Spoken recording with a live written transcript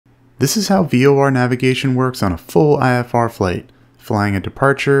This is how VOR navigation works on a full IFR flight, flying a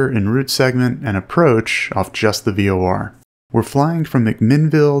departure, enroute segment, and approach off just the VOR. We're flying from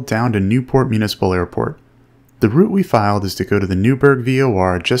McMinnville down to Newport Municipal Airport. The route we filed is to go to the Newburgh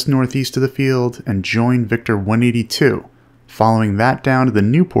VOR just northeast of the field and join Victor 182, following that down to the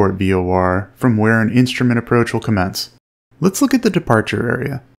Newport VOR from where an instrument approach will commence. Let's look at the departure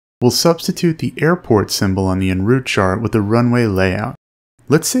area. We'll substitute the airport symbol on the Enroute chart with the runway layout.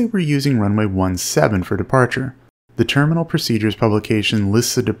 Let's say we're using runway 17 for departure. The Terminal Procedures publication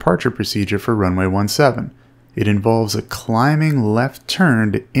lists a departure procedure for runway 17. It involves a climbing left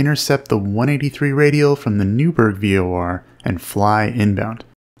turn to intercept the 183 radial from the Newburgh VOR and fly inbound.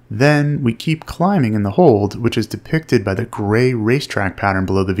 Then we keep climbing in the hold, which is depicted by the gray racetrack pattern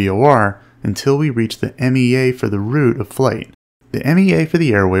below the VOR, until we reach the MEA for the route of flight. The MEA for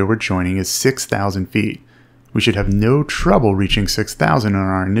the airway we're joining is 6,000 feet. We should have no trouble reaching 6,000 on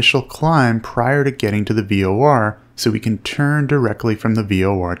our initial climb prior to getting to the VOR, so we can turn directly from the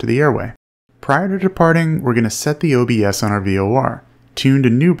VOR to the airway. Prior to departing, we're going to set the OBS on our VOR, tuned to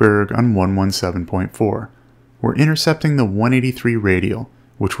Newburgh on 117.4. We're intercepting the 183 radial,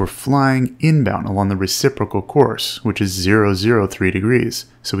 which we're flying inbound along the reciprocal course, which is 003 degrees,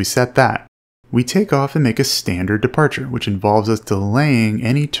 so we set that. We take off and make a standard departure, which involves us delaying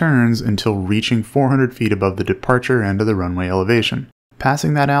any turns until reaching 400 feet above the departure end of the runway elevation.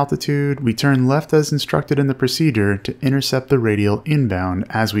 Passing that altitude, we turn left as instructed in the procedure to intercept the radial inbound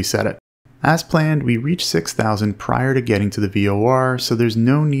as we set it. As planned, we reach 6,000 prior to getting to the VOR, so there's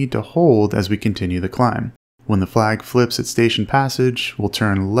no need to hold as we continue the climb. When the flag flips at station passage, we'll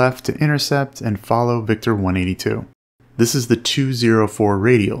turn left to intercept and follow Victor 182. This is the 204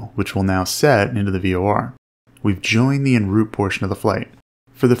 radial, which will now set into the VOR. We've joined the enroute portion of the flight.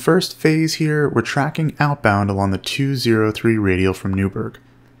 For the first phase here, we're tracking outbound along the 203 radial from Newburgh.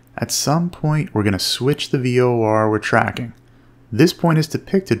 At some point, we're going to switch the VOR we're tracking. This point is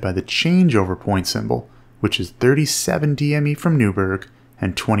depicted by the changeover point symbol, which is 37 DME from Newburgh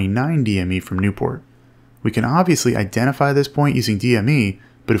and 29 DME from Newport. We can obviously identify this point using DME,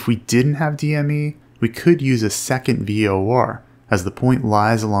 but if we didn't have DME, we could use a second VOR, as the point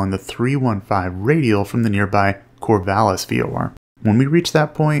lies along the 315 radial from the nearby Corvallis VOR. When we reach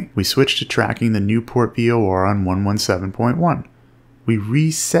that point, we switch to tracking the Newport VOR on 117.1. We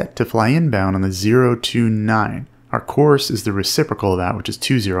reset to fly inbound on the 029. Our course is the reciprocal of that, which is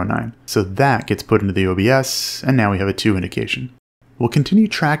 209, so that gets put into the OBS, and now we have a 2 indication. We'll continue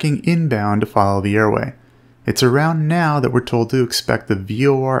tracking inbound to follow the airway. It's around now that we're told to expect the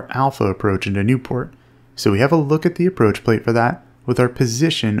VOR Alpha approach into Newport, so we have a look at the approach plate for that with our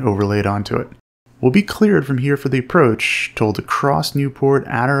position overlaid onto it. We'll be cleared from here for the approach, told to cross Newport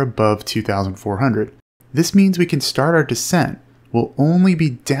at or above 2,400. This means we can start our descent. We'll only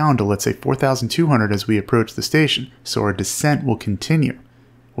be down to, let's say, 4,200 as we approach the station, so our descent will continue.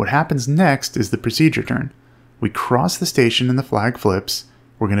 What happens next is the procedure turn. We cross the station and the flag flips.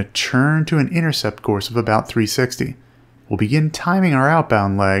 We're going to turn to an intercept course of about 360. We'll begin timing our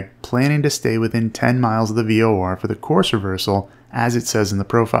outbound leg, planning to stay within 10 miles of the VOR for the course reversal as it says in the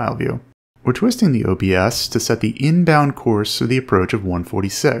profile view. We're twisting the OBS to set the inbound course for the approach of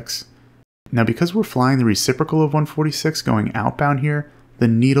 146. Now because we're flying the reciprocal of 146 going outbound here, the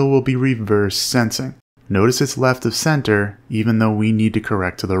needle will be reverse sensing. Notice it's left of center, even though we need to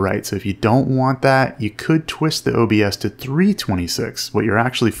correct to the right. So if you don't want that, you could twist the OBS to 326, what you're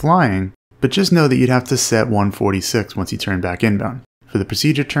actually flying, but just know that you'd have to set 146 once you turn back inbound. For the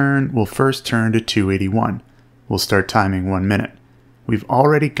procedure turn, we'll first turn to 281. We'll start timing 1 minute. We've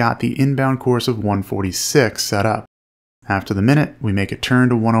already got the inbound course of 146 set up. After the minute, we make a turn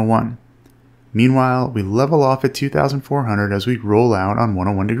to 101. Meanwhile, we level off at 2,400 as we roll out on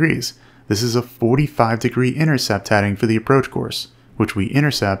 101 degrees. This is a 45-degree intercept heading for the approach course, which we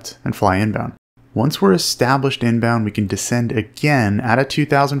intercept and fly inbound. Once we're established inbound, we can descend again at a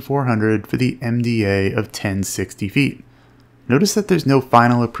 2,400 for the MDA of 1060 feet. Notice that there's no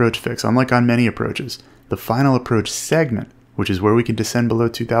final approach fix, unlike on many approaches. The final approach segment, which is where we can descend below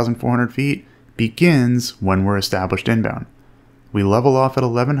 2,400 feet, begins when we're established inbound. We level off at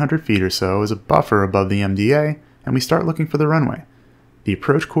 1,100 feet or so as a buffer above the MDA, and we start looking for the runway. The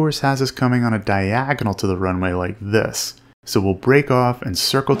approach course has us coming on a diagonal to the runway like this, so we'll break off and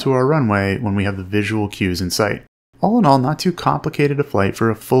circle to our runway when we have the visual cues in sight. All in all, not too complicated a flight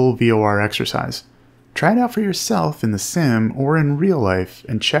for a full VOR exercise. Try it out for yourself in the sim or in real life,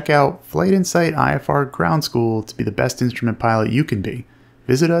 and check out Flight Insight IFR Ground School to be the best instrument pilot you can be.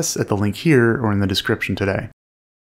 Visit us at the link here or in the description today.